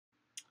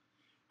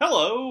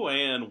Hello,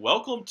 and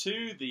welcome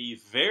to the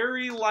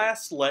very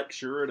last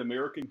lecture at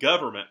American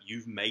Government.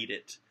 You've made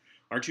it.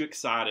 Aren't you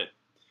excited?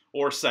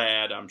 Or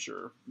sad, I'm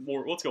sure.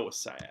 Let's go with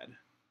sad.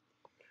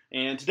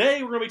 And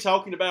today we're going to be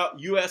talking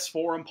about U.S.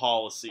 foreign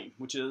policy,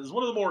 which is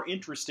one of the more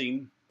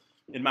interesting,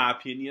 in my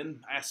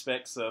opinion,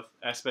 aspects of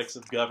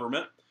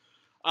government.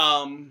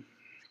 And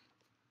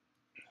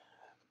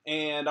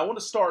I want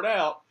to start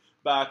out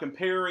by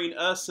comparing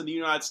us in the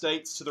United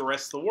States to the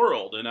rest of the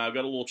world. And I've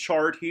got a little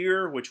chart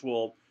here which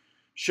will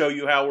show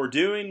you how we're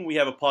doing. We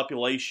have a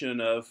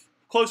population of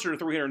closer to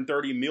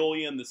 330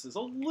 million. This is a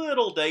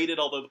little dated,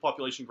 although the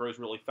population grows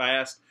really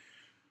fast.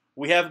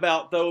 We have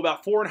about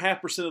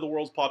 4.5% of the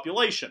world's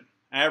population.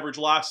 Average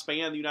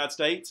lifespan in the United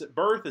States at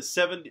birth is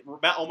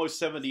about almost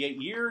 78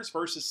 years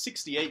versus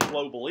 68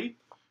 globally.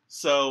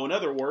 So in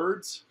other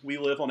words, we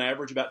live on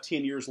average about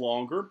 10 years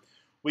longer.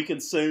 We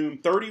consume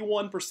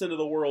 31% of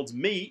the world's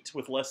meat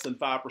with less than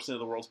 5% of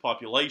the world's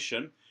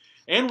population.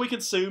 And we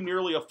consume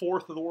nearly a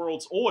fourth of the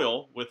world's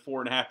oil with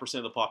 4.5%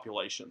 of the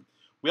population.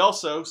 We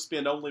also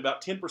spend only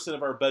about 10%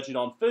 of our budget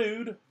on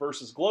food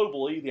versus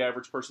globally, the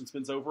average person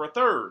spends over a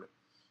third.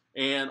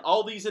 And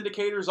all these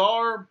indicators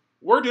are,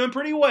 we're doing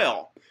pretty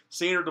well.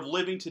 Standard of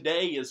living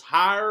today is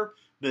higher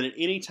than at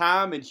any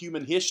time in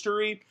human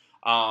history.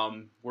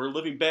 We're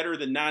living better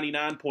than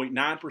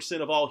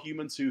 99.9% of all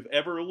humans who've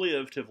ever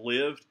lived have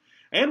lived.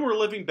 And we're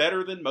living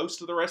better than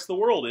most of the rest of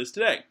the world is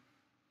today.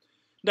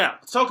 Now,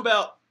 let's talk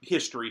about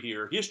history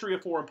here, history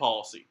of foreign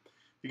policy.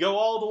 If you go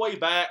all the way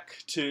back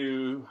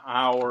to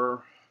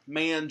our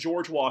man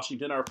George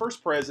Washington, our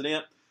first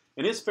president,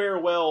 in his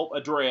farewell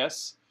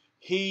address,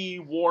 he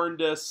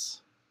warned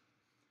us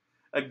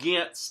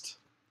against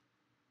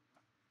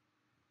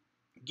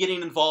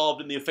getting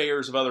involved in the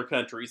affairs of other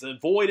countries.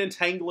 Avoid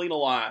entangling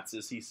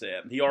alliances, he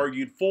said. He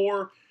argued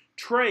for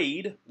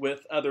trade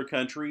with other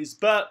countries,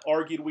 but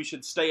argued we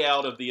should stay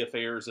out of the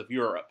affairs of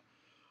Europe.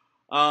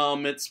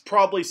 It's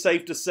probably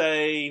safe to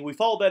say we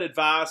followed that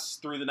advice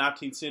through the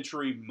 19th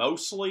century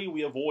mostly.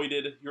 We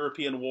avoided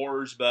European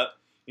wars, but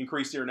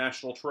increased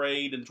international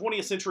trade. In the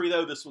 20th century,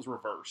 though, this was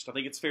reversed. I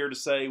think it's fair to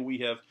say we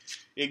have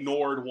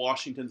ignored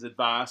Washington's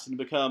advice and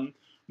become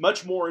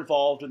much more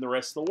involved in the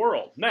rest of the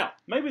world. Now,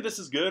 maybe this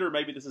is good or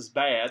maybe this is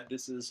bad.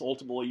 This is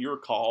ultimately your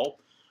call.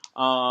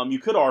 You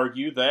could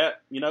argue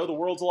that, the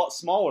world's a lot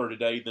smaller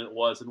today than it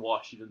was in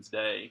Washington's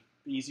day.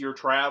 Easier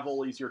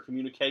travel, easier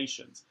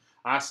communications.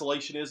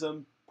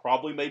 Isolationism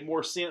probably made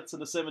more sense in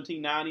the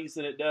 1790s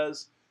than it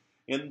does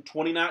in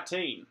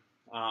 2019.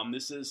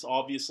 This is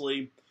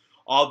obviously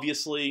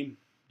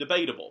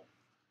debatable.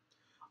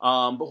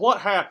 But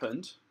what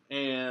happened,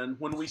 and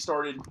when we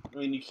started,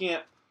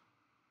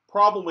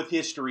 problem with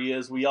history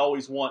is we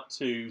always want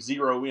to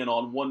zero in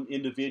on one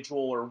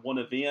individual or one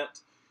event,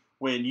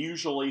 when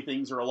usually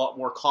things are a lot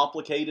more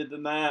complicated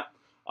than that.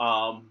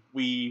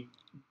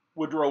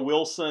 Woodrow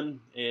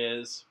Wilson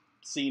is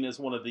seen as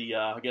one of the,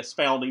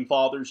 founding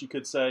fathers, you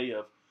could say,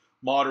 of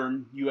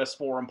modern U.S.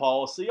 foreign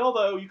policy,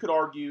 although you could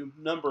argue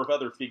a number of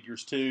other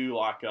figures too,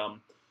 like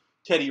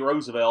Teddy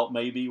Roosevelt,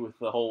 maybe, with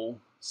the whole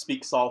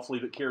speak softly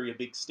but carry a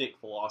big stick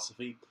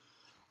philosophy.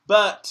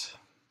 But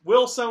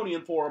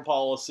Wilsonian foreign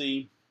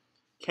policy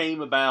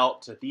came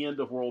about at the end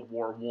of World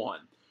War I.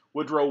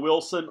 Woodrow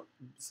Wilson's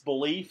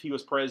belief, he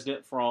was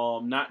president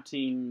from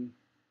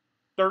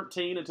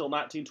 1913 until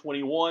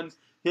 1921,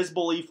 his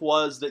belief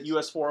was that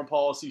U.S. foreign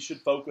policy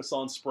should focus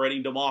on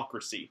spreading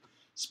democracy,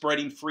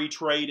 spreading free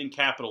trade and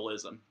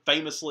capitalism.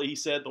 Famously, he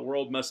said the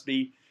world must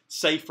be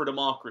safe for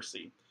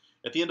democracy.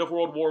 At the end of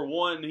World War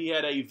I, he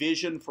had a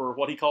vision for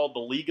what he called the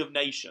League of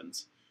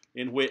Nations,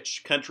 in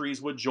which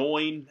countries would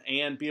join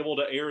and be able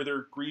to air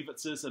their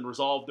grievances and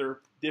resolve their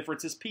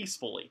differences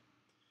peacefully.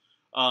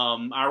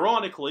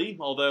 Ironically,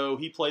 although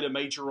he played a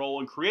major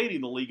role in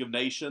creating the League of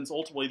Nations,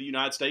 ultimately the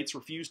United States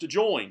refused to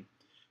join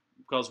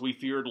because we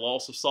feared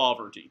loss of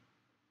sovereignty.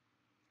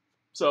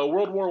 So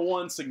World War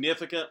I is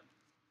significant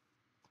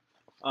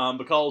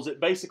because it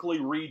basically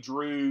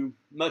redrew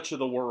much of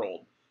the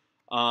world.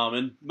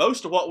 And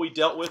most of what we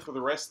dealt with for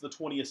the rest of the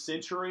 20th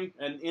century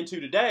and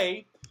into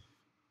today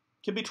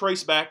can be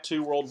traced back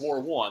to World War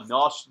I.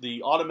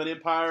 The Ottoman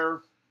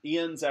Empire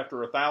ends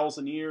after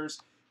 1,000 years.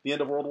 At the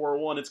end of World War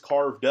I, it's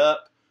carved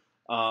up.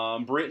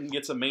 Britain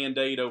gets a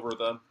mandate over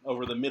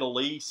the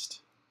Middle East.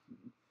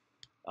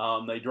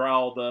 They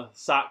draw the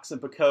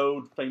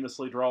Sykes-Picot,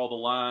 famously draw the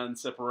line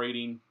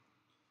separating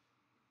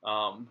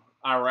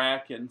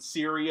Iraq and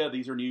Syria.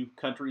 These are new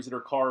countries that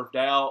are carved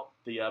out.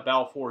 The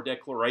Balfour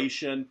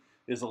Declaration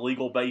is a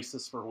legal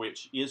basis for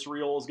which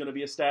Israel is going to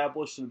be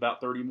established in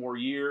about 30 more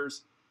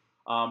years.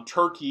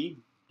 Turkey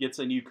gets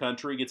a new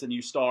country, gets a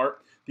new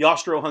start. The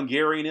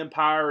Austro-Hungarian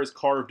Empire is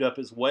carved up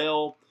as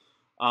well.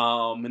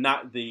 And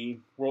not the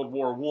World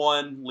War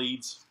I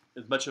leads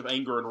as much of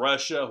anger in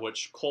Russia,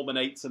 which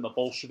culminates in the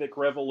Bolshevik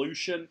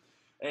Revolution.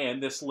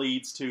 And this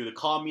leads to the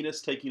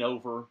communists taking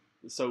over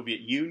the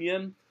Soviet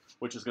Union,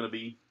 which is going to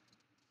be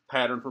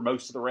pattern for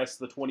most of the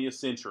rest of the 20th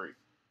century.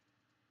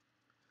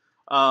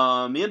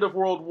 The end of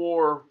World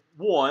War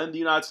the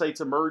United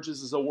States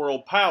emerges as a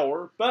world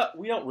power, but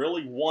we don't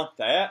really want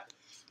that.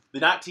 The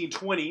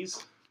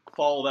 1920s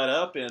follow that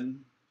up,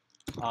 and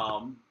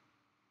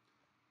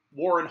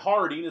Warren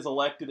Harding is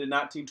elected in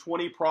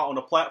 1920 on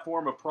a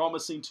platform of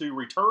promising to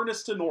return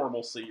us to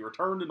normalcy,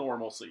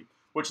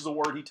 which is a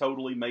word he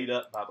totally made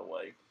up, by the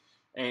way.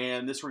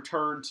 And this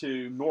return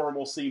to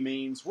normalcy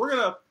means we're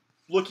going to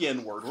look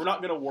inward. We're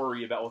not going to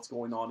worry about what's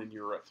going on in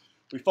Europe.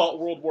 We fought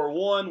World War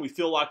I. We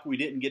feel like we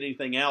didn't get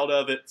anything out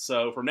of it.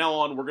 So from now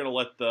on, we're going to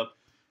let the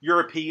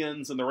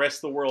Europeans and the rest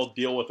of the world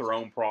deal with their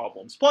own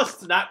problems. Plus,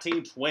 it's the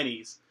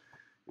 1920s.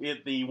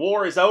 The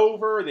war is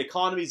over. The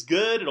economy's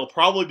good. It'll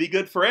probably be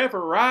good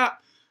forever, right?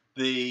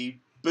 The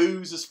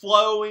booze is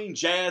flowing.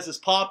 Jazz is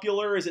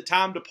popular. Is it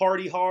time to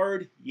party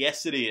hard?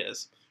 Yes, it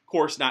is. Of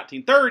course,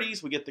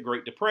 1930s, we get the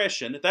Great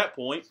Depression. At that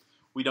point,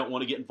 we don't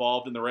want to get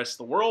involved in the rest of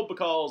the world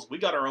because we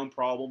got our own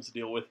problems to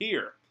deal with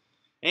here.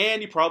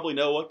 And you probably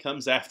know what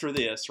comes after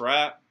this,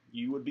 right?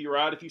 You would be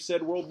right if you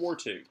said World War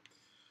II.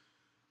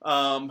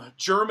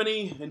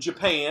 Germany and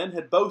Japan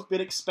had both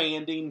been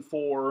expanding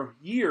for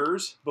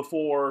years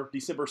before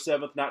December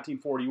 7th,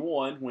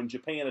 1941, when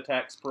Japan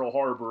attacks Pearl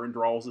Harbor and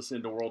draws us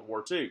into World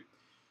War II.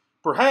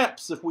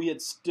 Perhaps if we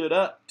had stood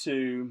up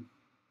to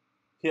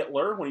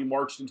Hitler when he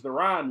marched into the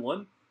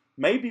Rhineland,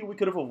 maybe we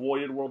could have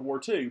avoided World War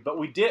II, but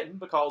we didn't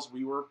because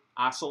we were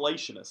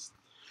isolationists.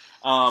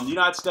 The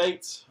United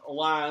States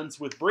aligns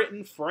with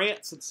Britain,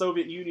 France, the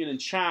Soviet Union, and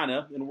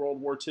China in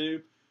World War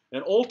II,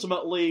 and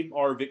ultimately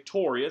are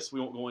victorious. We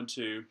won't go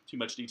into too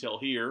much detail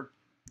here.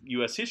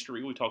 U.S.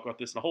 history, we talk about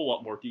this in a whole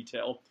lot more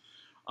detail.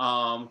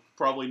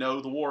 Probably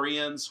know the war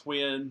ends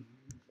when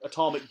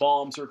atomic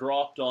bombs are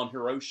dropped on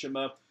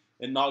Hiroshima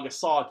and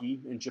Nagasaki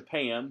in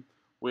Japan,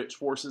 which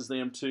forces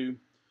them to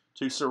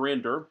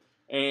surrender.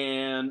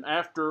 And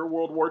after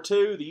World War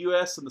II, the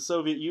U.S. and the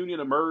Soviet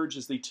Union emerge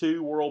as the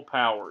two world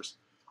powers.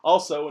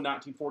 Also, in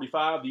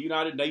 1945, the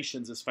United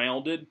Nations is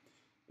founded,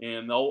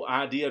 and the whole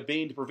idea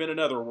being to prevent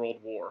another world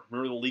war.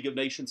 Remember, the League of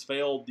Nations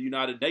failed. The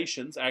United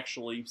Nations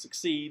actually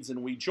succeeds,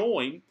 and we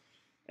join.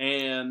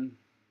 And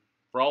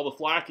for all the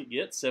flack it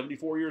gets,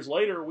 74 years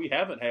later, we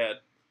haven't had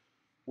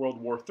World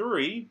War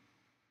III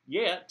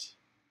yet.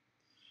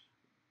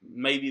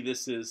 Maybe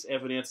this is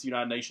evidence the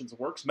United Nations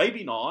works.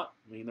 Maybe not.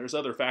 I mean, there's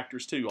other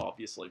factors too,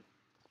 obviously.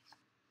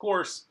 Of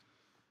course,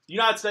 the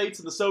United States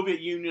and the Soviet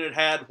Union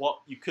had what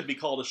you could be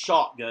called a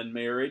shotgun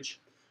marriage.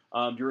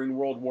 During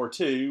World War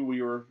II,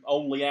 we were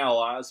only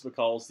allies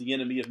because the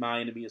enemy of my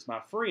enemy is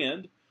my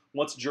friend.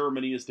 Once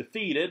Germany is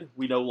defeated,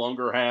 we no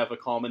longer have a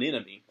common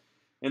enemy.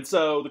 And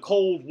so the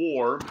Cold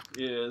War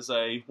is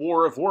a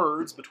war of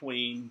words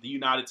between the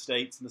United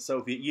States and the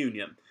Soviet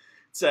Union.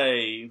 It's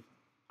a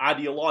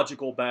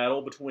ideological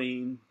battle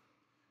between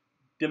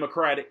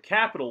democratic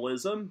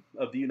capitalism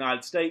of the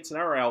United States and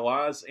our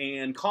allies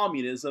and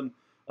communism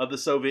of the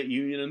Soviet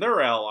Union and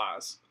their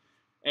allies.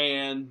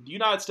 And the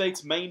United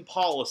States' main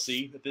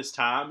policy at this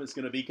time is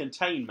going to be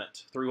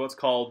containment through what's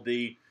called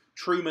the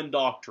Truman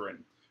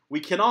Doctrine. We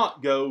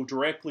cannot go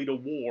directly to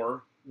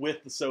war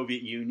with the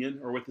Soviet Union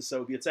or with the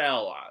Soviets'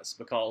 allies,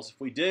 because if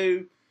we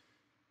do,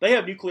 they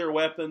have nuclear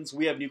weapons,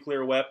 we have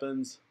nuclear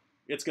weapons,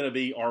 it's going to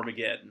be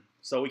Armageddon.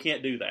 So we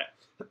can't do that.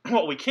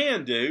 What we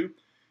can do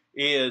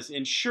is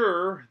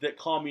ensure that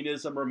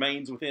communism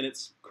remains within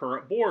its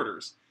current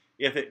borders.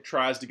 If it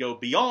tries to go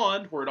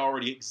beyond where it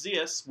already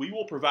exists, we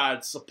will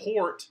provide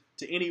support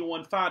to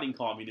anyone fighting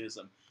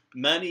communism.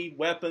 Money,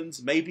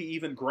 weapons, maybe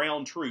even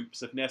ground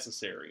troops if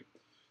necessary.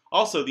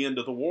 Also, the end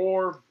of the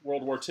war,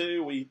 World War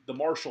II, the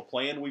Marshall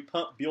Plan, we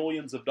pumped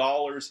billions of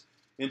dollars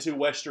into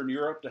Western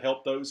Europe to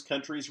help those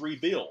countries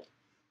rebuild.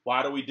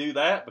 Why do we do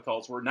that?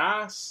 Because we're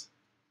nice?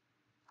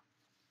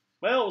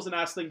 Well, it was a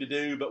nice thing to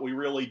do, but we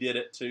really did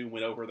it to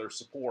win over their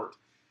support.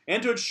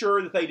 And to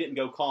ensure that they didn't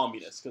go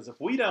communist. Because if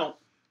we don't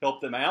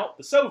help them out,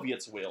 the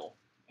Soviets will.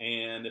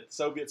 And if the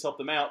Soviets help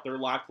them out, they're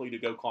likely to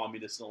go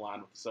communist and align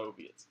with the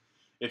Soviets.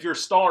 If you're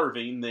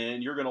starving,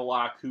 then you're going to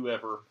like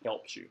whoever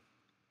helps you.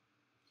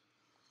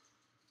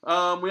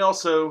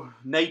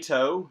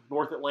 NATO,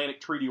 North Atlantic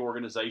Treaty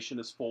Organization,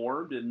 is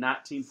formed in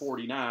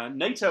 1949.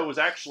 NATO was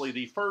actually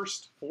the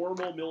first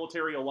formal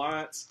military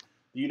alliance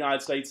the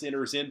United States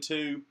enters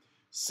into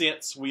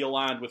since we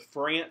aligned with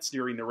France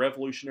during the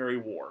Revolutionary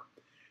War.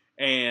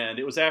 And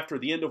it was after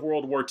the end of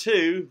World War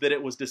II that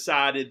it was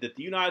decided that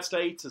the United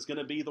States is going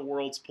to be the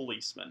world's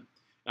policeman.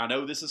 I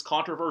know this is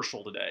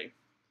controversial today,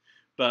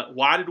 but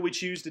why did we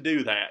choose to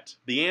do that?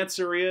 The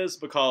answer is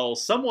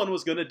because someone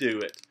was going to do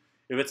it.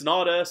 If it's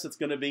not us, it's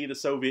going to be the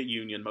Soviet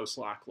Union, most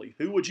likely.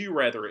 Who would you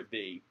rather it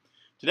be?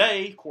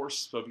 Today, of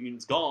course, the Soviet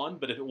Union's gone,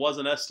 but if it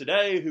wasn't us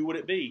today, who would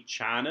it be?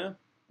 China?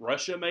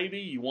 Russia, maybe?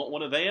 You want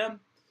one of them?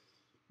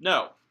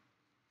 No.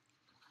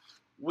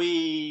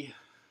 We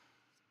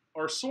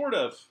are sort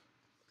of,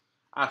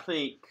 I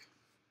think,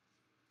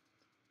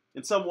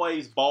 in some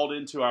ways bought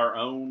into our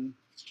own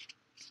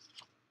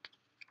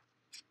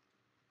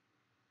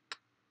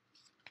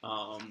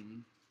I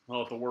don't know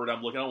what the word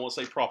I'm looking, I don't want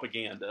to say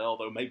propaganda,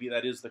 although maybe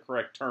that is the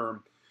correct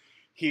term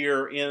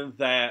here, in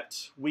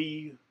that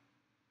we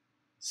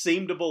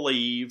seem to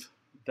believe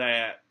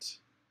that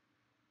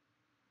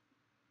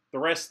the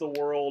rest of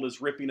the world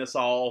is ripping us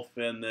off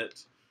and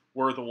that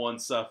we're the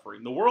ones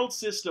suffering. The world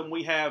system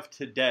we have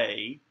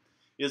today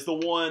is the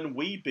one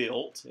we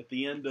built at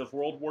the end of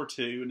World War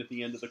II and at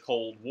the end of the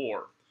Cold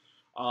War.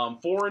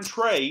 Foreign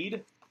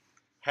trade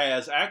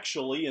has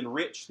actually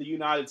enriched the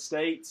United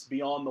States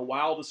beyond the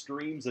wildest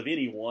dreams of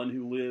anyone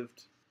who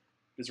lived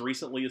as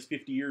recently as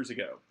 50 years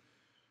ago.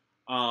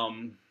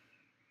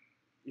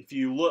 If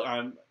you look,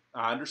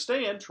 I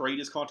understand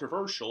trade is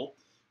controversial,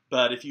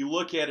 but if you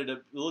look at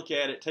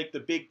it, take the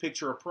big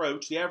picture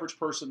approach, the average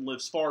person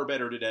lives far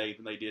better today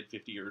than they did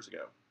 50 years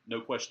ago.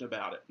 No question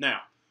about it. Now,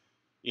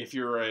 if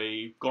you're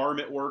a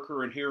garment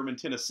worker in Harriman,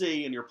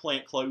 Tennessee, and your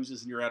plant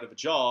closes and you're out of a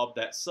job,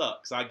 that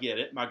sucks. I get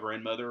it. My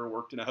grandmother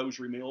worked in a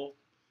hosiery mill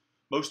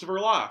most of her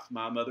life.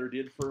 My mother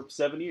did for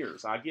 7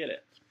 years. I get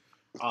it.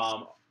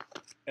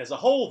 As a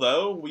whole,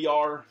 though, we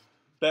are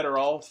better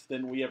off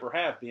than we ever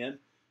have been.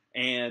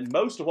 And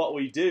most of what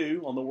we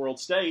do on the world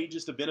stage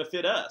is to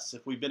benefit us.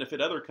 If we benefit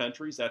other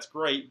countries, that's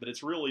great, but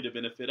it's really to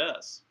benefit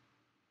us.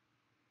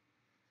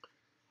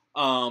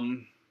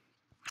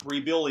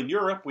 Rebuilding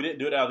Europe, we didn't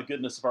do it out of the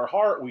goodness of our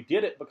heart. We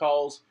did it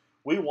because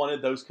we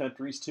wanted those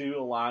countries to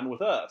align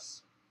with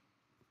us.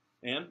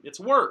 And it's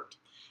worked.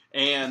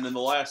 And in the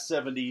last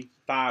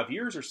 75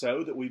 years or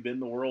so that we've been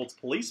the world's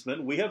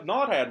policemen, we have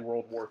not had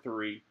World War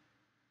III.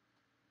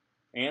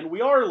 And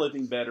we are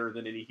living better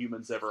than any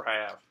humans ever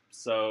have.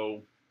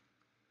 So,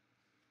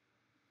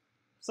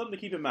 something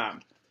to keep in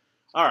mind.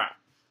 All right.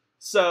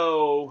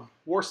 So,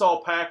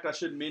 Warsaw Pact, I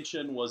should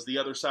mention, was the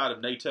other side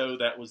of NATO.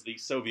 That was the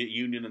Soviet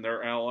Union and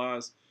their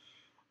allies.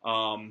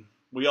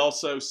 We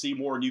also see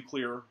more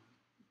nuclear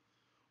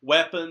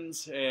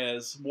weapons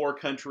as more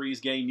countries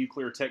gain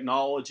nuclear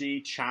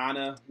technology.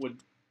 China would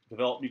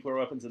develop nuclear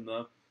weapons in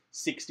the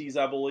 60s,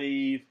 I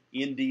believe.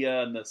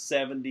 India in the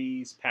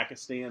 70s.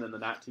 Pakistan in the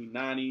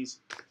 1990s.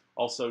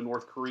 Also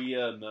North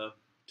Korea in the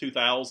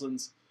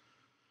 2000s.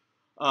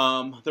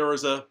 There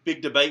was a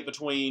big debate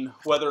between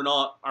whether or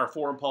not our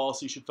foreign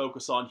policy should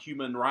focus on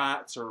human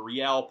rights or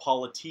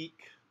realpolitik.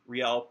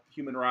 Real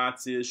human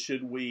rights is,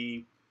 should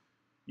we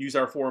use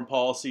our foreign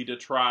policy to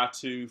try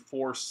to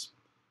force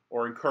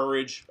or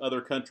encourage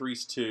other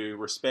countries to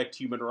respect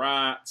human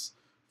rights,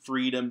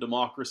 freedom,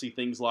 democracy,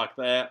 things like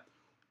that?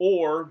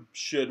 Or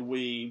should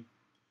we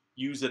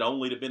use it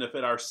only to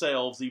benefit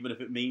ourselves, even if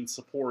it means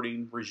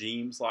supporting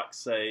regimes like,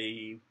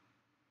 say,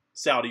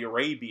 Saudi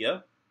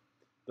Arabia,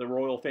 the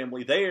royal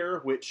family there,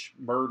 which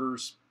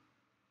murders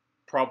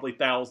probably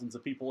thousands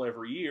of people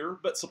every year,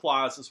 but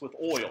supplies us with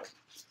oil.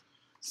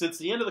 Since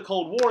the end of the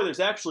Cold War, there's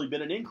actually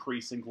been an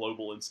increase in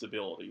global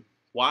instability.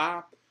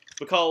 Why?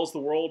 Because the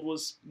world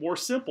was more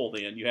simple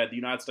then. You had the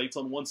United States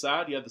on one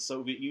side, you had the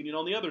Soviet Union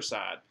on the other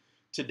side.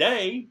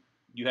 Today,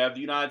 you have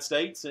the United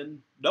States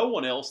and no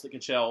one else that can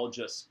challenge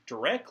us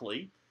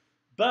directly,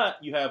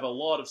 but you have a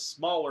lot of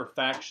smaller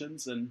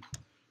factions and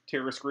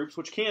terrorist groups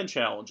which can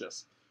challenge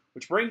us.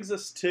 Which brings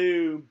us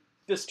to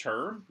this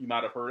term you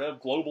might have heard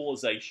of,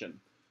 globalization.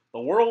 The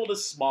world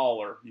is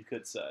smaller, you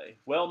could say.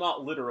 Well,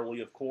 not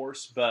literally, of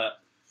course, but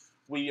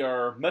we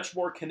are much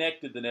more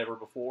connected than ever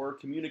before.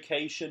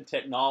 Communication,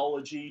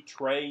 technology,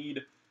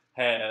 trade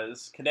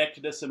has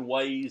connected us in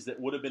ways that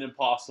would have been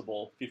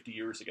impossible 50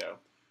 years ago.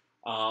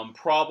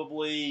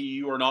 Probably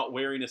you are not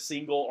wearing a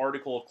single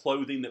article of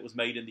clothing that was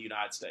made in the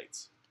United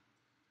States.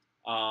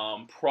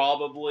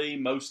 Probably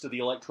most of the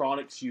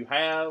electronics you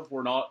have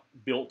were not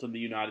built in the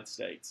United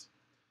States.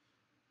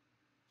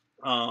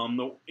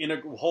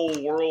 The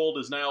whole world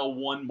is now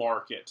one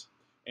market,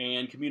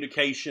 and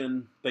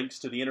communication, thanks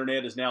to the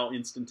internet, is now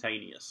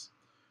instantaneous.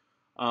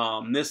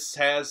 This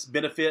has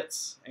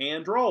benefits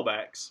and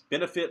drawbacks.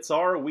 Benefits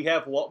are we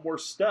have a lot more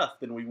stuff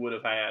than we would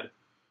have had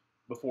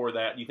before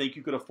that. You think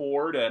you could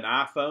afford an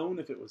iPhone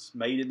if it was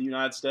made in the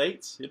United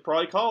States? It'd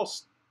probably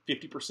cost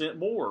 50%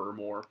 more or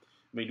more.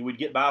 I mean, we'd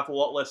get by with a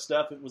lot less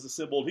stuff if it was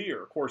assembled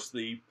here. Of course,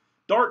 the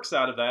dark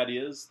side of that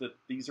is that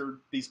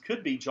these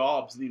could be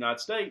jobs in the United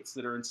States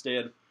that are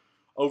instead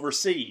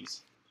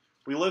overseas.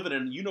 We live in a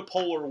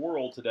unipolar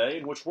world today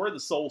in which we're the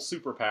sole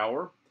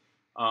superpower.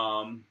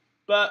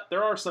 But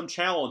there are some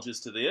challenges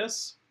to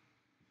this.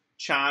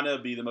 China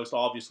would be the most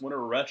obvious one,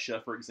 or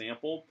Russia, for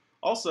example.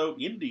 Also,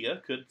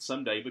 India could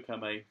someday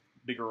become a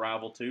bigger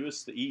rival to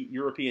us, the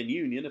European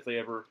Union, if they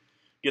ever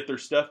get their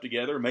stuff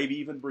together, maybe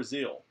even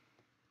Brazil.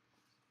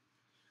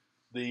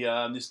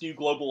 This new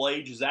global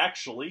age is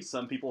actually,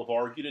 some people have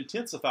argued,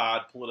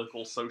 intensified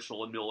political,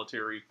 social, and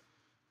military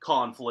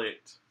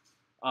conflict.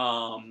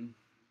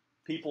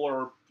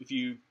 People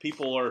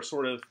are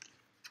sort of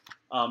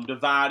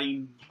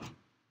dividing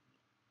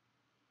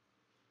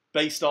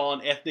based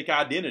on ethnic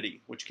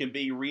identity, which can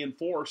be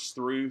reinforced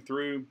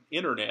through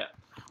internet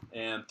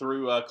and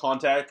through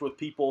contact with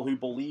people who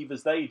believe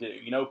as they do.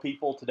 You know,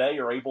 people today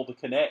are able to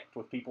connect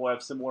with people who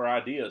have similar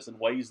ideas in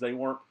ways they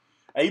weren't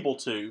able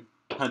to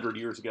 100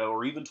 years ago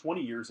or even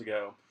 20 years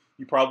ago.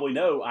 You probably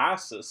know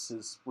ISIS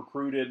has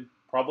recruited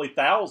probably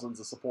thousands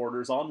of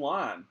supporters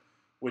online,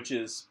 which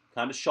is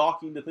kind of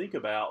shocking to think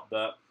about,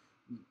 but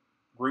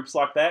groups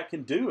like that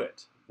can do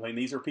it. I mean,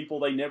 these are people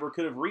they never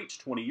could have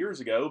reached 20 years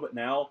ago, but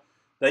now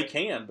they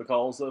can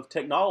because of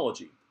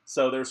technology.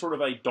 So there's sort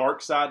of a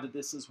dark side to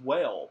this as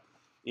well,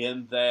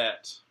 in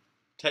that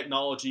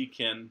technology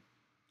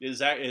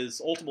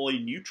is ultimately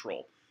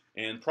neutral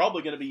and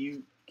probably going to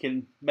be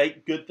can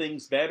make good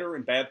things better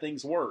and bad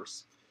things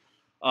worse.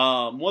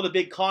 One of the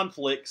big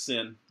conflicts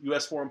in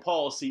U.S. foreign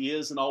policy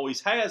is and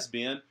always has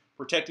been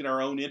protecting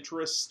our own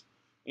interests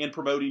and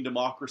promoting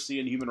democracy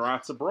and human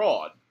rights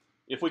abroad.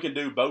 If we can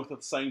do both at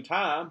the same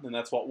time, then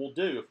that's what we'll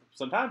do.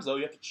 Sometimes, though,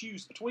 you have to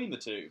choose between the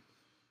two.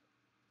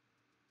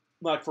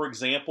 Like, for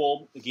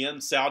example,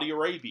 again, Saudi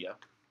Arabia.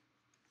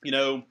 You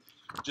know,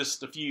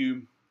 just a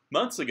few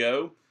months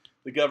ago,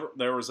 the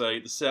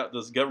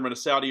government of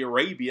Saudi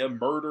Arabia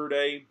murdered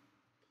a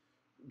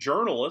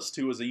journalist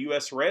who was a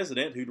U.S.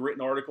 resident who'd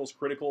written articles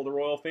critical of the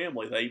royal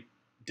family. They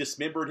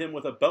dismembered him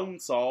with a bone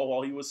saw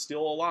while he was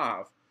still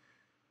alive.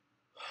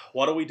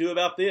 What do we do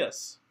about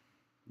this?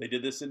 They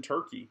did this in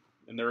Turkey,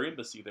 in their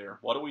embassy there.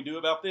 What do we do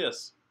about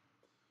this?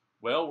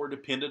 Well, we're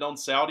dependent on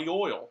Saudi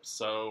oil,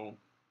 so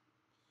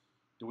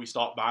do we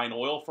stop buying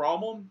oil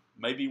from them?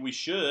 Maybe we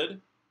should.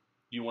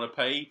 Do you want to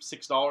pay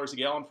 $6 a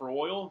gallon for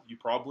oil? You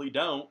probably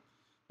don't.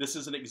 This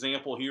is an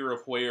example here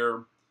of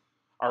where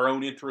our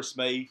own interests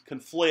may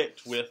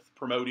conflict with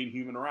promoting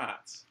human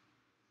rights.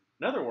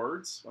 In other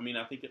words, I mean,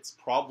 I think it's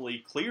probably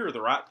clear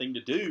the right thing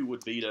to do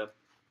would be to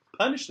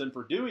punish them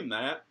for doing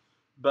that,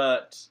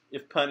 but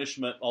if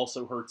punishment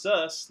also hurts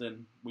us,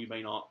 then we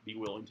may not be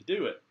willing to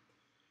do it.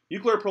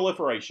 Nuclear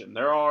proliferation.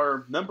 There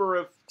are a number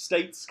of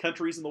states,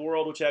 countries in the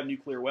world which have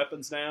nuclear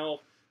weapons now.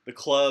 The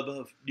club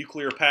of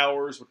nuclear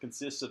powers would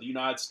consist of the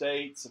United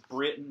States,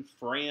 Britain,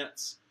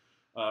 France,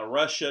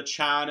 Russia,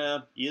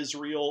 China,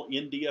 Israel,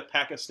 India,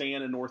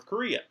 Pakistan, and North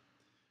Korea.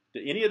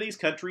 Do any of these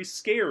countries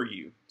scare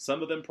you?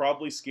 Some of them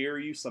probably scare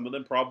you. Some of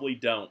them probably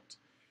don't.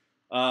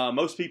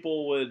 Most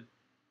people would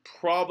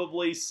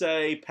probably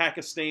say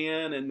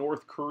Pakistan and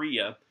North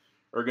Korea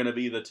are going to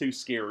be the two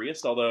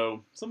scariest,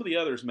 although some of the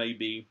others may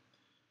be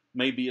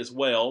as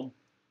well.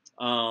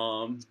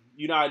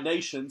 United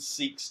Nations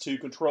seeks to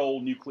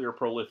control nuclear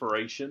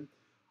proliferation.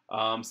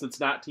 Since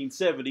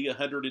 1970,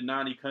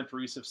 190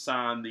 countries have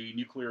signed the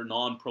Nuclear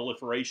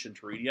Non-Proliferation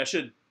Treaty. I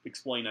should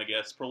explain, I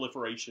guess,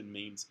 proliferation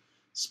means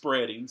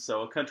spreading.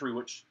 So a country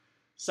which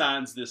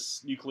signs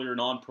this Nuclear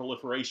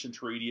Non-Proliferation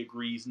Treaty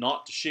agrees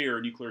not to share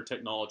nuclear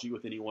technology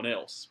with anyone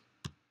else.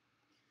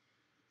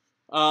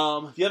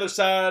 The other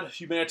side,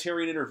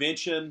 humanitarian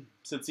intervention.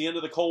 Since the end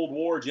of the Cold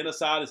War,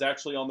 genocide is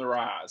actually on the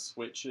rise,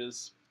 which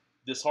is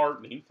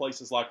disheartening.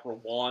 Places like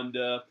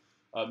Rwanda,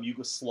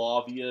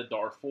 Yugoslavia,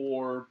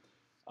 Darfur.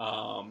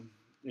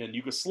 In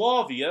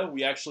Yugoslavia, in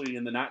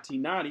the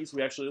 1990s,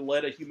 we actually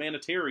led a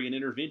humanitarian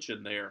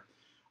intervention there.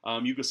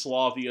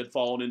 Yugoslavia had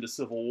fallen into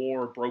civil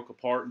war, broke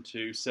apart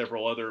into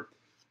several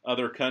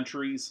other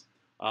countries.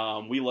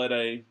 We led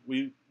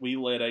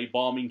a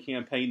bombing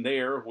campaign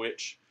there,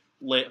 which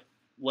led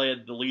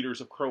the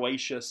leaders of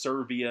Croatia,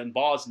 Serbia, and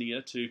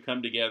Bosnia to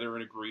come together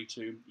and agree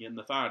to end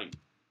the fighting,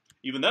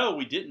 even though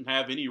we didn't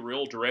have any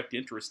real direct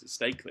interest at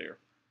stake there.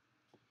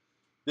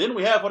 Then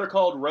we have what are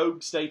called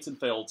rogue states and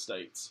failed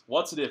states.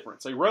 What's the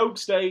difference? A rogue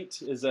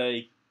state is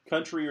a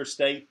country or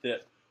state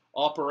that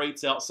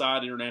operates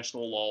outside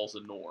international laws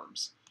and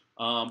norms.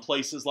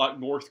 Places like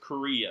North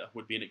Korea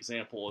would be an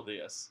example of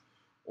this,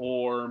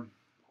 or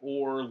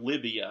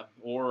Libya,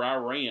 or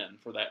Iran,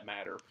 for that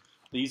matter.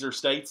 These are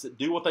states that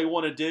do what they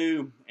want to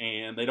do,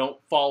 and they don't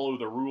follow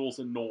the rules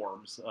and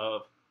norms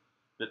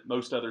that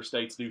most other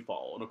states do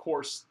follow. And of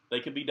course, they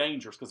can be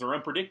dangerous because they're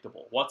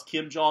unpredictable. What's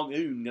Kim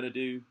Jong-un going to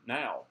do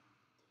now?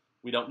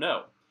 We don't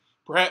know.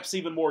 Perhaps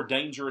even more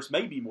dangerous,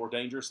 maybe more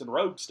dangerous than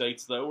rogue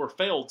states, though, are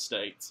failed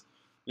states.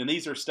 And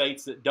these are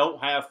states that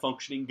don't have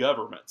functioning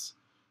governments.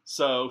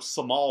 So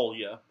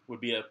Somalia would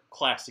be a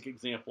classic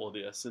example of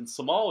this. In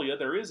Somalia,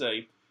 there is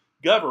a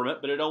government,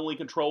 but it only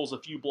controls a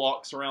few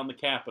blocks around the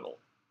capital.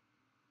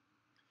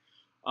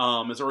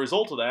 As a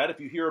result of that, if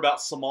you hear about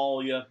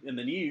Somalia in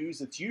the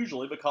news, it's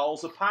usually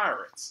because of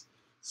pirates.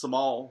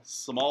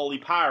 Somali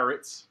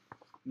pirates,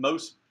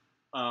 most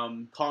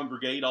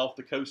congregate off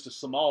the coast of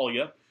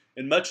Somalia,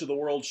 and much of the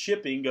world's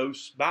shipping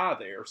goes by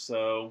there.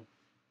 So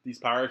these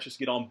pirates just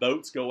get on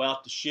boats, go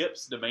out to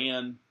ships,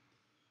 demand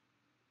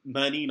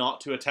money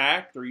not to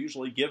attack. They're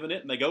usually given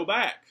it, and they go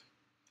back.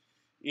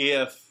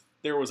 If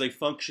there was a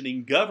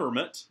functioning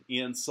government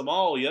in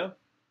Somalia,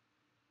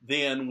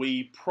 then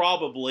we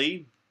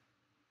probably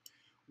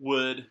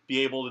would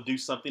be able to do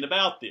something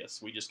about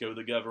this. We just go to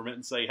the government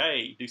and say,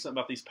 hey, do something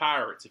about these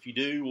pirates. If you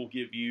do, we'll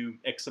give you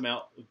X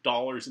amount of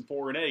dollars in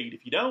foreign aid.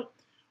 If you don't,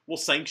 we'll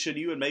sanction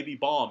you and maybe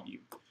bomb you.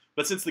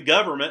 But since the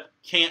government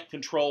can't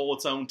control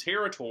its own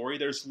territory,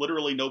 there's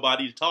literally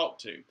nobody to talk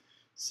to.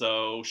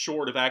 So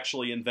short of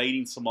actually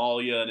invading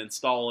Somalia and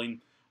installing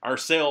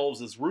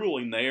ourselves as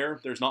ruling there,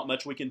 there's not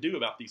much we can do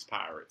about these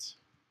pirates.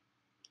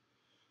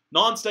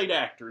 Non-state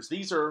actors.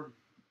 These are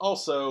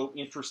also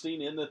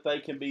interesting in that they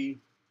can be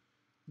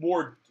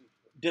more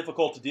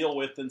difficult to deal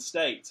with than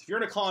states. If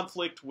you're in a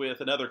conflict with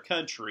another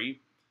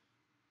country,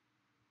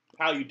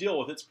 how you deal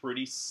with it's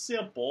pretty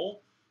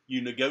simple.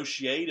 You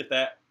negotiate. If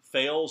that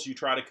fails, you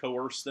try to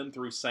coerce them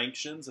through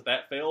sanctions. If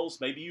that fails,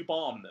 maybe you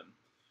bomb them.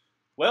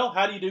 Well,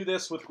 how do you do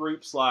this with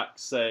groups like,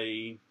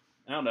 say,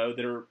 I don't know,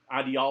 that are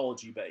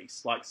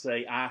ideology-based, like,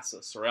 say,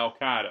 ISIS or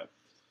Al-Qaeda?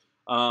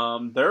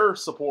 Their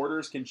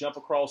supporters can jump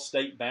across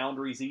state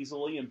boundaries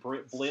easily and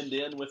blend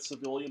in with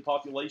civilian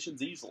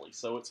populations easily.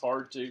 So it's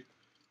hard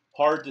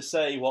to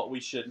say what we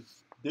should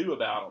do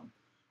about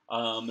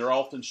them. They're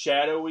often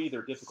shadowy.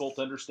 They're difficult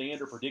to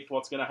understand or predict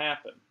what's going to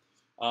happen.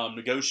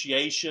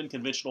 Negotiation,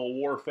 conventional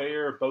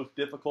warfare, both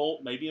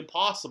difficult, maybe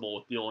impossible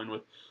with dealing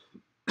with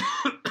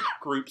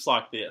groups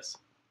like this.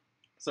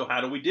 So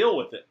how do we deal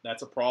with it?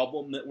 That's a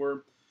problem that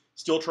we're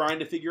still trying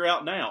to figure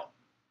out now.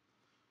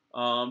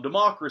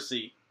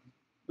 Democracy.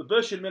 The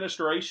Bush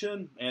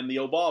administration and the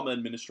Obama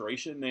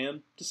administration,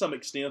 and to some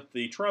extent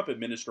the Trump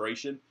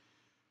administration,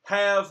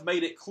 have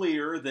made it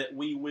clear that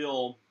we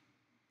will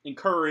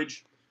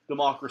encourage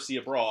democracy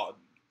abroad.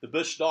 The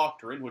Bush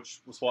Doctrine,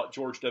 which was what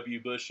George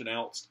W. Bush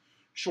announced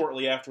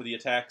shortly after the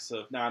attacks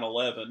of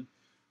 9/11,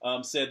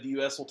 said the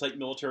U.S. will take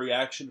military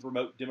action to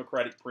promote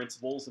democratic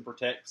principles and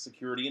protect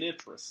security and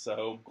interests.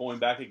 So going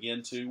back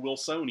again to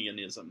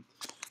Wilsonianism,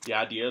 the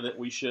idea that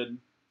we should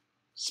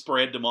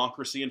spread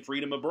democracy and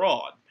freedom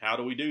abroad. How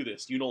do we do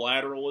this?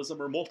 Unilateralism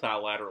or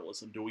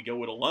multilateralism? Do we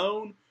go it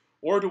alone,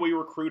 or do we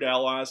recruit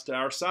allies to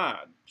our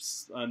side?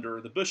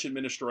 Under the Bush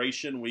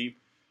administration, we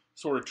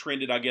sort of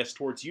trended, I guess,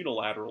 towards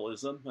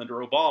unilateralism. Under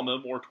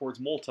Obama, more towards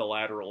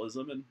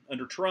multilateralism. And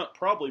under Trump,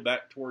 probably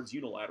back towards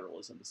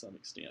unilateralism to some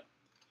extent.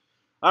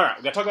 All right,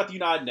 we've got to talk about the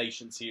United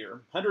Nations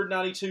here.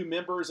 192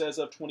 members as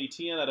of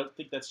 2010. I don't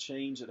think that's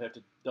changed. I'd have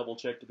to double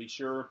check to be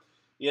sure.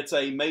 It's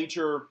a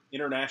major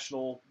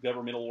international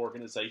governmental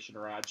organization,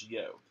 or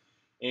IGO.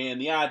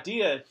 And the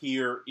idea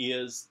here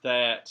is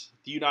that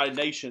the United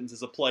Nations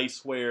is a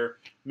place where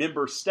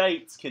member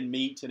states can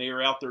meet and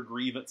air out their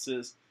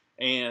grievances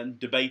and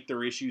debate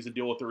their issues and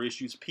deal with their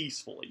issues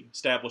peacefully.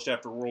 Established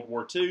after World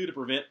War II to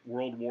prevent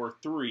World War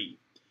III.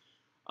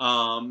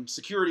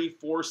 Security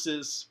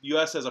forces,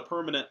 U.S. has a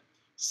permanent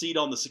seat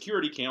on the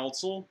Security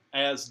Council,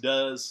 as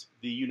does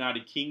the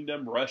United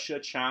Kingdom, Russia,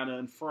 China,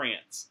 and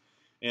France.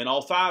 And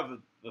all five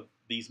of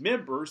these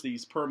members,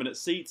 these permanent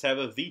seats, have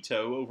a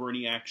veto over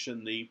any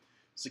action the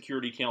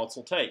Security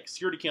Council takes.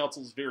 Security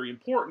Council is very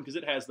important because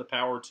it has the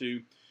power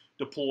to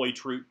deploy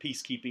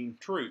peacekeeping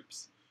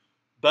troops.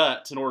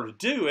 But in order to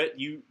do it,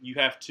 you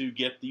have to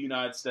get the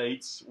United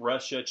States,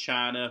 Russia,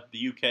 China,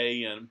 the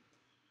UK, and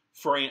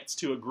France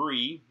to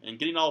agree. And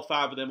getting all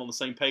five of them on the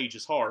same page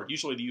is hard.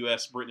 Usually the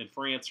US, Britain, and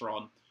France are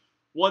on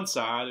one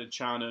side, and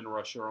China and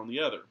Russia are on the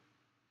other.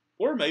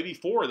 Or maybe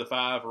four of the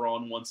five are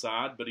on one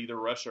side, but either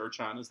Russia or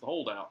China is the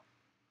holdout.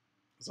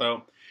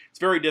 So it's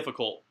very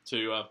difficult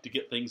to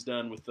get things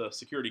done with the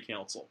Security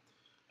Council.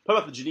 Talk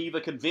about the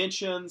Geneva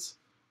Conventions.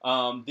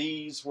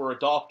 These were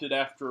adopted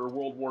after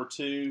World War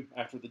II,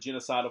 after the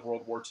genocide of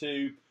World War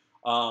II.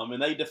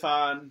 And they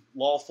define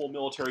lawful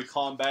military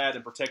combat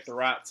and protect the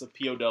rights of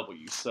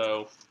POWs.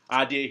 So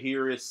idea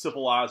here is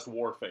civilized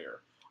warfare.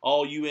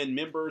 All UN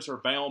members are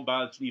bound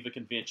by the Geneva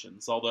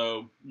Conventions,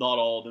 although not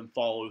all of them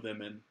follow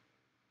them in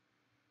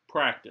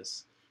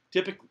practice.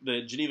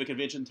 The Geneva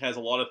Convention has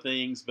a lot of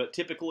things, but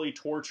typically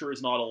torture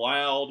is not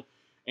allowed,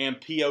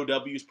 and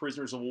POWs,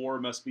 prisoners of war,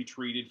 must be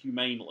treated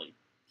humanely.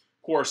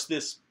 Of course,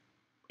 this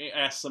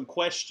asks some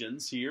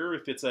questions here.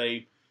 If it's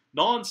a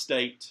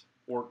non-state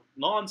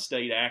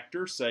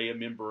actor, say a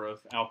member of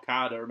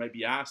Al-Qaeda or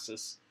maybe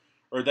ISIS,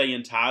 are they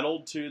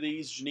entitled to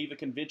these Geneva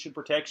Convention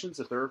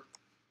protections if they're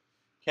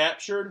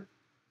captured?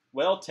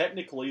 Well,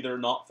 technically they're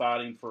not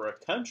fighting for a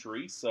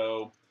country,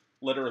 so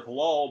letter of the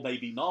law,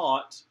 maybe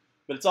not.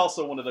 But it's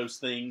also one of those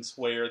things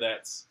where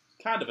that's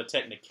kind of a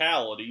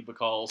technicality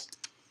because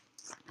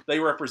they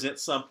represent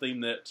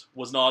something that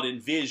was not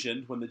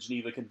envisioned when the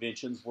Geneva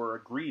Conventions were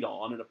agreed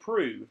on and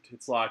approved.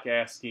 It's like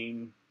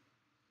asking,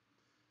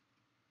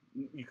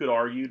 you could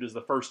argue, does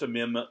the First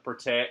Amendment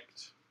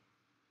protect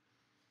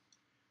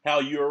how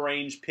you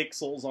arrange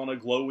pixels on a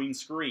glowing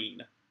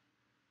screen?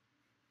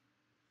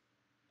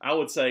 I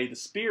would say the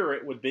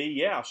spirit would be,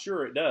 yeah,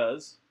 sure it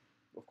does.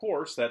 Of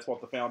course, that's what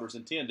the founders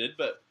intended,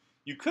 but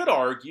you could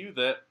argue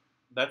that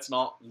that's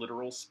not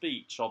literal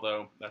speech,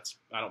 although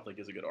I don't think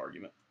is a good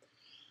argument.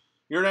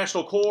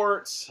 International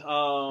courts,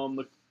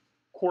 the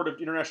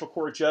International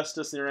Court of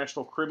Justice, the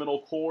International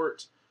Criminal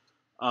Court.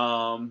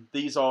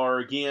 These are,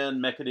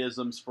 again,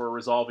 mechanisms for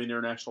resolving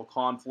international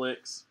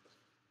conflicts.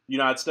 The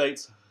United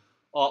States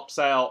opts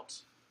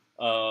out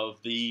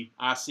of the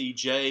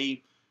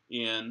ICJ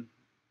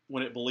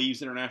when it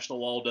believes international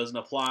law doesn't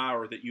apply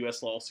or that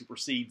U.S. law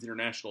supersedes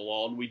international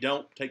law, and we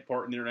don't take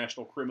part in the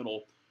International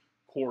Criminal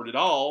Court at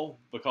all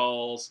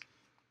because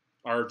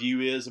our view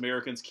is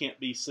Americans can't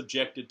be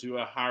subjected to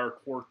a higher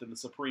court than the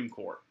Supreme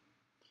Court.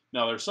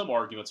 Now, there's some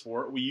arguments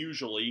for it. We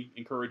usually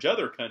encourage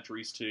other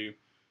countries to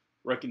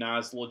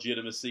recognize the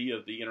legitimacy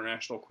of the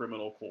International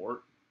Criminal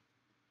Court.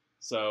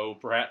 So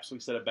perhaps we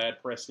set a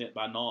bad precedent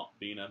by not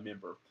being a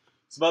member.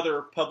 Some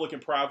other public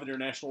and private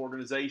international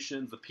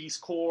organizations, the Peace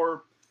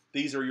Corps,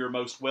 These are your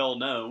most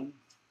well-known.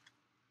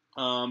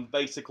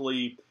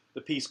 Basically,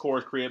 the Peace Corps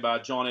is created by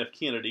John F.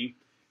 Kennedy,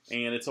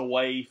 and it's a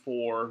way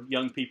for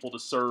young people to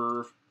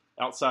serve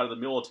outside of the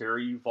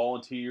military. You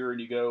volunteer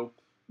and you go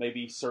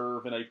maybe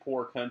serve in a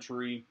poor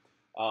country,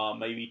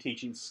 maybe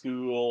teaching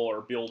school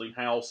or building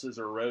houses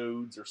or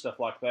roads or stuff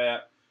like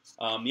that.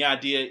 The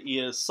idea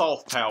is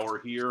soft power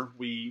here.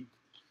 We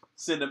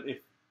send them, if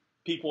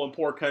people in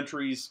poor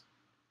countries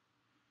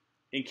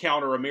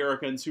encounter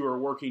Americans who are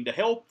working to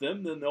help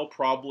them, then they'll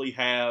probably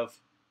have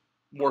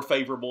more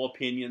favorable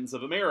opinions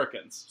of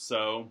Americans.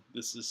 So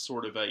this is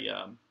sort of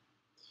a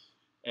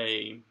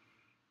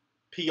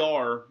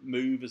PR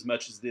move as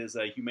much as it is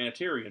a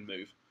humanitarian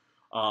move.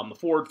 The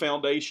Ford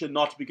Foundation,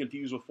 not to be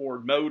confused with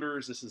Ford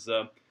Motors, this is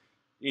a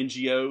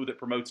NGO that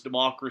promotes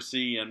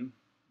democracy and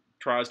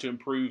tries to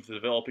improve the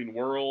developing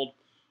world.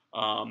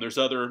 There's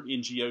other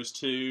NGOs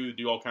too,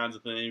 do all kinds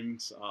of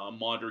things,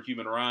 monitor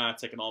human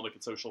rights, economic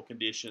and social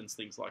conditions,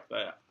 things like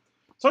that.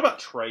 Let's talk about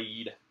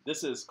trade.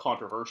 This is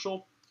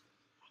controversial.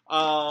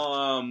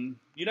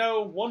 You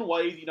know, one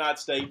way the United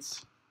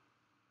States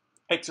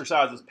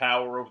exercises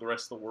power over the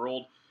rest of the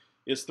world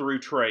is through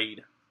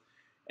trade.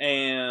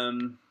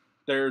 And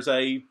there's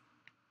a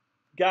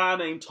guy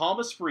named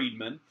Thomas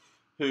Friedman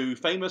who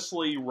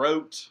famously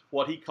wrote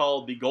what he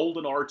called the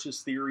Golden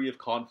Arches theory of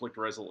conflict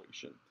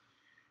resolution.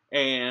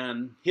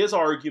 And his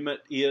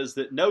argument is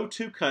that no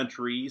two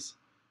countries,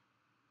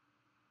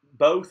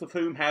 both of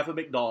whom have a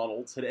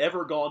McDonald's, had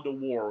ever gone to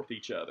war with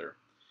each other.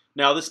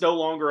 Now, this no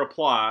longer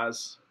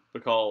applies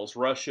because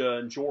Russia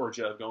and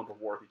Georgia have gone to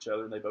war with each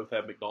other, and they both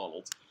have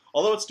McDonald's,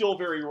 although it's still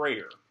very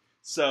rare.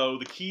 So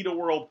the key to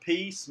world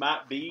peace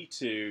might be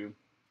to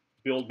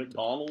build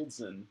McDonald's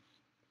in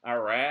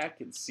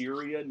Iraq and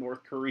Syria and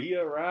North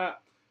Korea, right?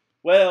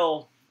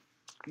 Well,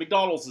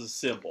 McDonald's is a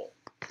symbol.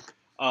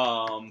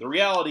 The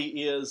reality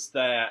is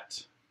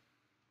that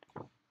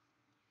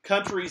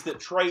countries that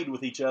trade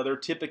with each other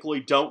typically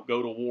don't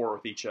go to war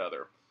with each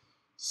other.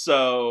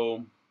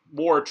 So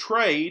more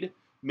trade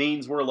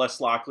means we're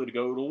less likely to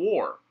go to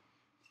war.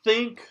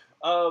 Think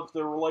of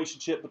the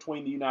relationship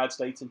between the United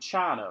States and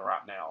China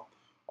right now.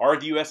 Are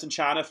the U.S. and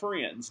China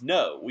friends?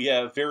 No. We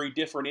have very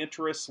different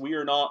interests. We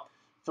are not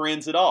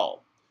friends at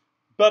all.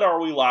 But are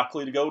we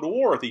likely to go to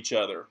war with each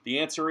other? The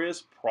answer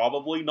is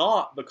probably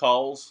not,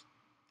 because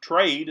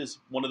trade is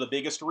one of the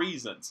biggest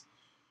reasons.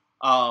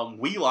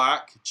 We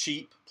like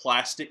cheap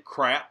plastic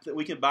crap that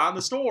we can buy in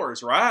the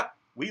stores, right?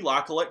 We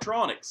like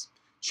electronics.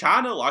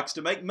 China likes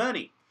to make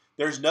money.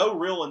 There's no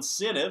real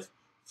incentive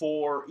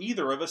for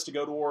either of us to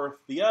go to war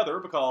with the other,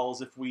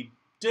 because if we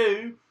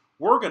do,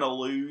 we're going to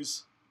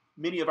lose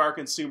many of our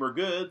consumer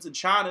goods,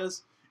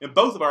 and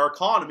both of our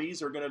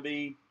economies are going to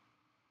be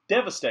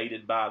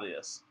devastated by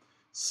this.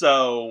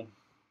 So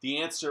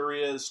the answer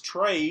is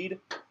trade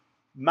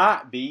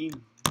might be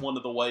one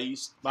of the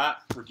ways, might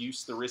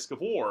reduce the risk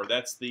of war.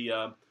 That's the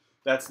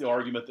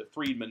argument that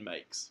Friedman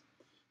makes.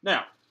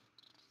 Now,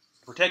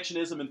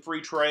 protectionism and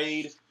free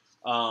trade.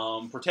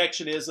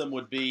 Protectionism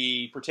would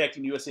be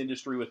protecting U.S.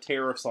 industry with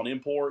tariffs on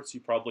imports.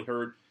 You've probably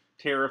heard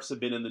tariffs have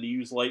been in the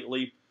news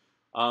lately.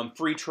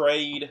 Free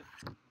trade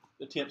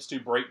attempts to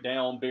break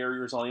down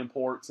barriers on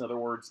imports. In other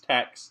words,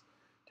 tax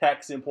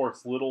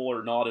imports little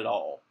or not at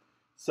all.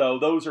 So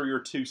those are your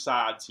two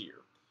sides here.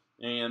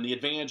 And the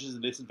advantages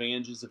and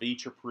disadvantages of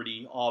each are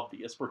pretty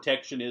obvious.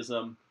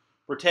 Protectionism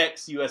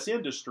protects U.S.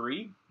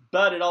 industry,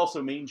 but it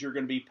also means you're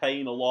going to be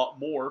paying a lot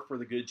more for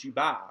the goods you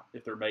buy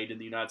if they're made in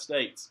the United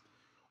States,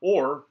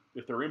 or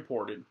if they're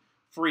imported.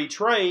 Free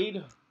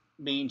trade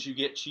means you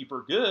get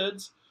cheaper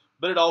goods,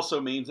 but it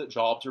also means that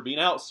jobs are being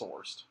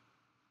outsourced.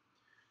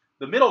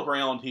 The middle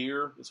ground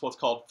here is what's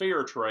called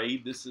fair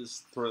trade. This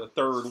is for the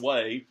third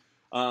way.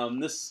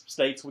 This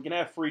states we can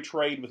have free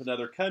trade with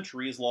another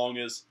country as long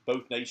as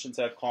both nations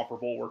have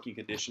comparable working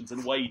conditions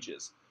and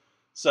wages.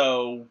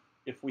 So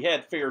if we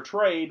had fair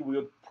trade, we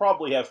would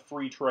probably have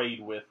free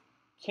trade with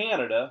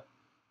Canada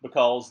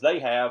because they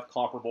have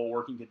comparable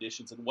working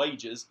conditions and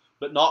wages,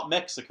 but not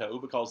Mexico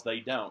because they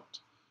don't.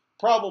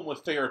 Problem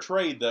with fair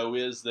trade, though,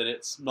 is that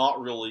it's not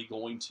really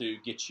going to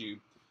get you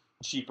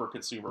cheaper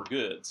consumer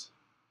goods.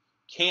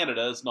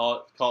 Canada is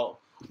not called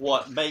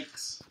what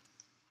makes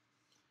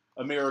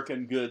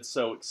American goods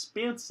so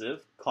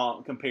expensive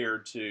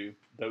compared to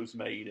those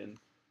made in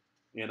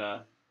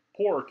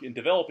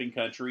developing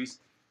countries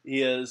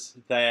is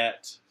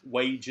that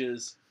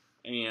wages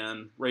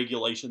and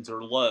regulations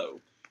are low.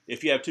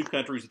 If you have two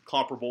countries with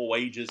comparable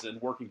wages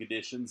and working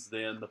conditions,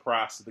 then the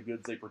price of the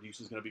goods they produce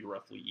is going to be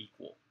roughly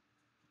equal.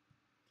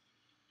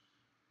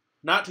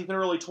 19th and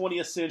early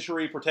 20th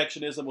century,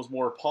 protectionism was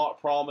more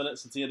prominent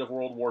since the end of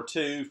World War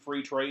II.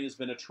 Free trade has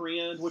been a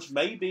trend, which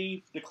may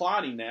be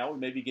declining now. We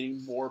may be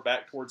getting more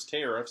back towards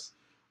tariffs.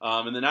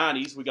 In the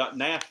 90s, we got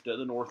NAFTA,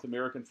 the North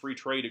American Free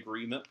Trade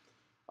Agreement,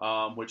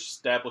 which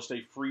established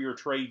a freer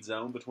trade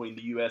zone between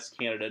the U.S.,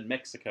 Canada, and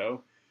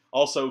Mexico.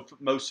 Also,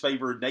 most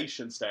favored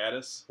nation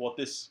status. What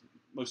this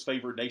most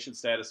favored nation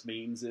status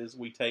means is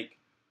we take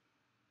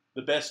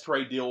the best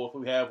trade deal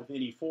we have with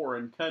any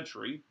foreign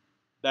country.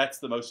 That's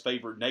the most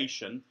favored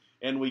nation.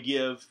 and we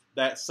give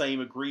that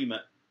same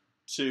agreement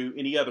to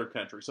any other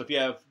country. So if you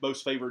have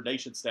most favored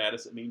nation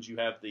status, it means you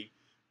have the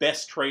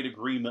best trade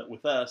agreement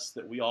with us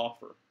that we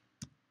offer.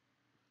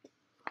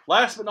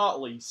 Last but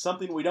not least,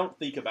 something we don't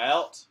think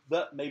about,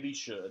 but maybe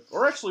should.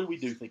 Or actually, we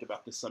do think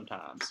about this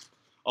sometimes.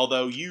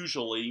 Although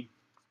usually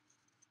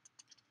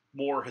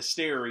more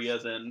hysteria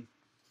than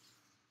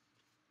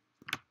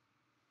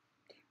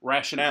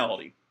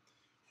rationality.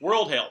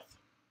 World health.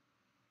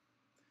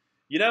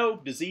 You know,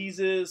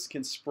 diseases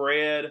can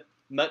spread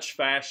much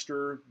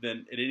faster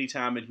than at any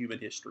time in human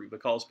history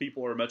because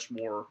people are much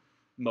more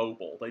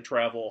mobile. They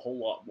travel a whole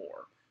lot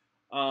more.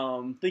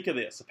 Think of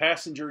this. A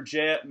passenger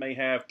jet may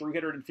have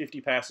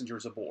 350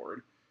 passengers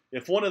aboard.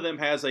 If one of them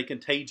has a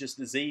contagious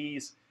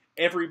disease,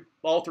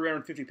 all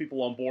 350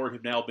 people on board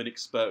have now been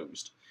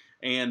exposed.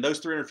 And those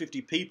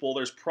 350 people,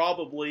 there's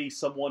probably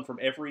someone from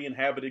every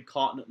inhabited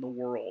continent in the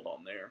world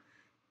on there.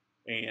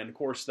 And, of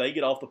course, they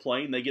get off the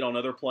plane, they get on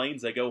other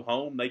planes, they go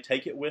home, they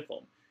take it with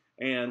them.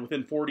 And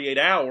within 48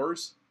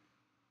 hours,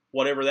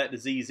 whatever that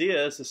disease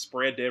is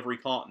spread to every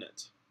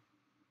continent.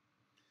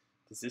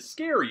 Does this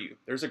scare you?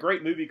 There's a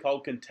great movie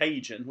called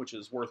Contagion, which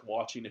is worth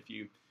watching if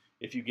you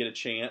get a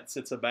chance.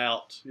 It's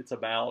about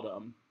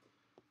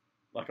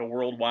like a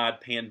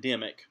worldwide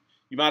pandemic.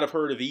 You might have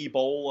heard of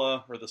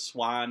Ebola or the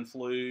swine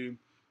flu,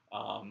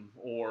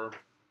 or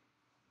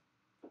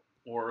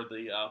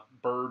the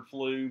bird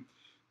flu.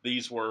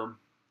 These were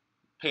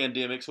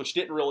pandemics which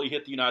didn't really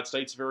hit the United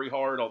States very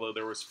hard, although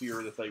there was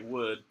fear that they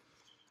would.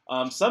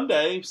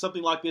 Someday,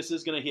 something like this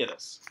is going to hit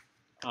us.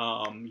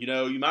 You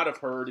know, you might have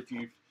heard, if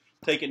you've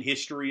taken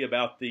history,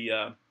 about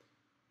the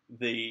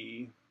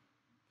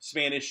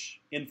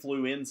Spanish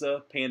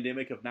influenza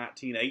pandemic of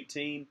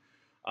 1918.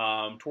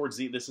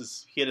 This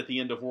is hit at the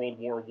end of World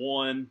War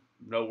I.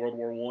 World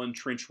War I,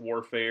 trench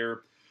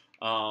warfare.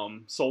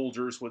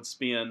 Soldiers would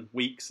spend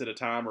weeks at a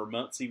time or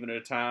months even at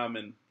a time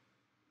in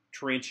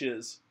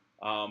trenches.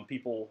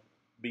 People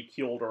be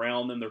killed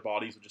around them. Their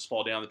bodies would just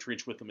fall down the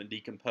trench with them and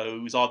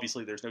decompose.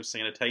 Obviously, there's no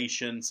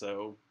sanitation,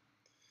 so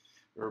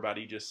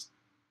everybody just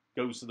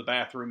goes to the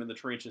bathroom in the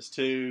trenches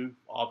too.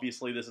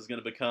 Obviously, this is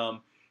going to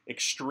become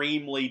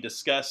extremely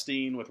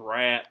disgusting with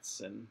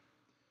rats and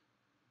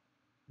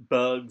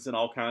bugs and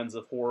all kinds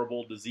of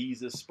horrible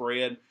diseases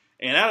spread.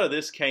 And out of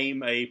this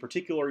came a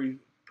particularly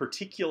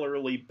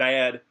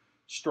bad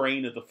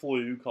strain of the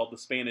flu called the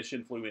Spanish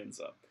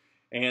influenza.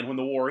 And when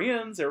the war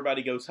ends,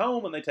 everybody goes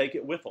home and they take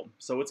it with them.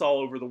 So it's all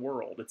over the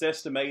world. It's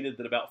estimated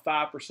that about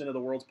 5% of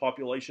the world's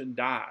population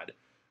died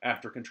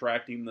after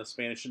contracting the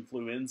Spanish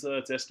influenza.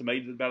 It's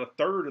estimated that about a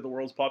third of the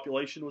world's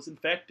population was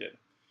infected.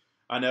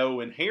 I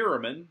know in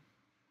Harriman,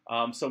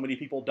 so many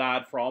people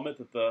died from it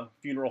that the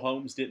funeral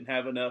homes didn't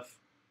have enough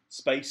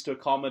space to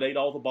accommodate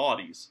all the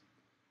bodies.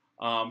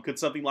 Could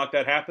something like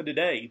that happen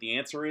today? The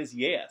answer is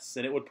yes,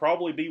 and it would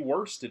probably be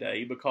worse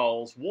today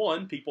because,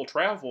 one, people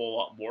travel a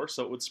lot more,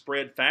 so it would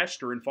spread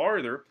faster and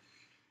farther,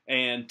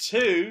 and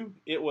two,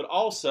 it would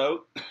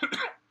also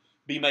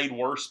be made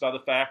worse by the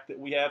fact that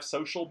we have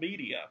social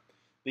media,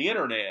 the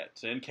internet,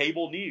 and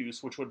cable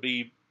news, which would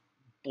be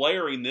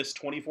blaring this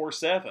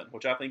 24/7,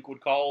 which I think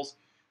would cause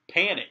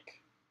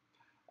panic.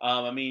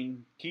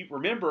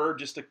 Remember,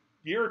 just a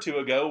year or two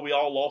ago, we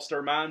all lost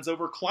our minds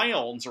over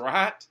clowns,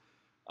 right?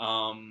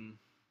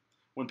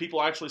 When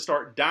people actually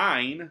start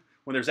dying,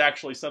 when there's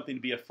actually something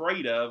to be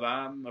afraid of,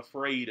 I'm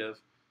afraid of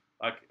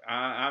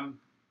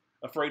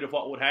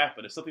what would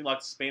happen. If something like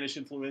the Spanish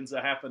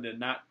influenza happened in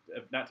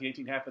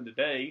 1918 happened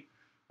today,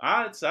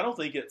 I don't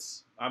think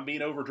I'm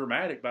being over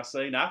dramatic by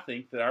saying I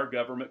think that our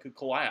government could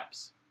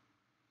collapse.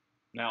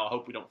 Now, I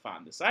hope we don't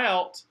find this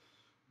out,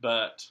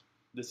 but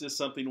this is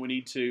something we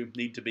need to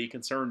be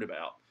concerned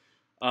about.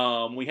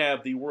 We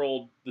have the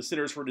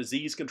Centers for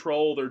Disease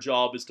Control. Their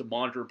job is to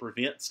monitor and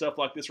prevent stuff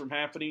like this from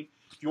happening.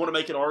 If you want to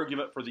make an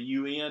argument for the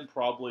UN,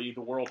 probably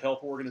the World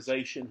Health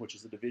Organization, which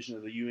is a division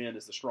of the UN,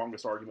 is the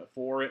strongest argument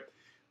for it.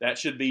 That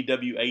should be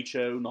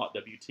WHO, not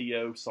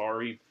WTO,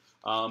 sorry.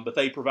 But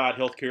they provide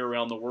health care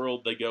around the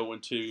world. They go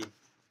into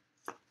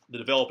the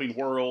developing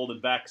world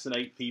and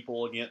vaccinate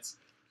people against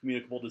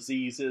communicable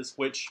diseases,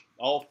 which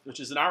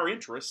is in our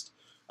interest.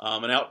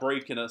 An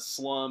outbreak in a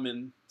slum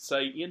in,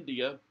 say,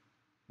 India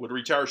would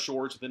reach our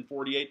shores within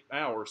 48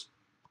 hours.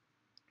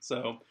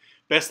 So,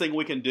 best thing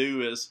we can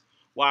do is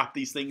wipe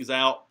these things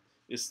out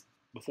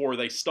before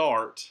they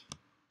start.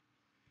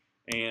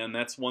 And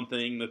that's one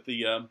thing that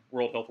the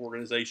World Health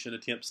Organization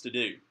attempts to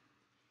do.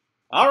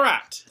 All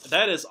right,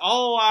 that is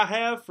all I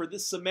have for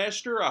this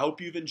semester. I hope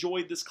you've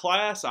enjoyed this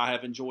class. I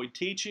have enjoyed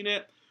teaching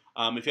it.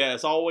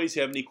 As always,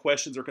 you have any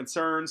questions or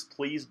concerns,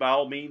 please, by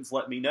all means,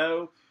 let me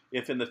know.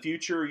 If in the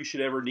future you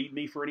should ever need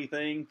me for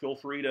anything, feel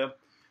free to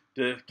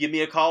give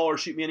me a call or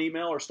shoot me an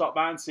email or stop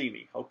by and see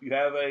me. Hope you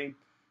have a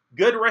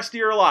good rest of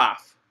your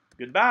life.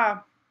 Goodbye.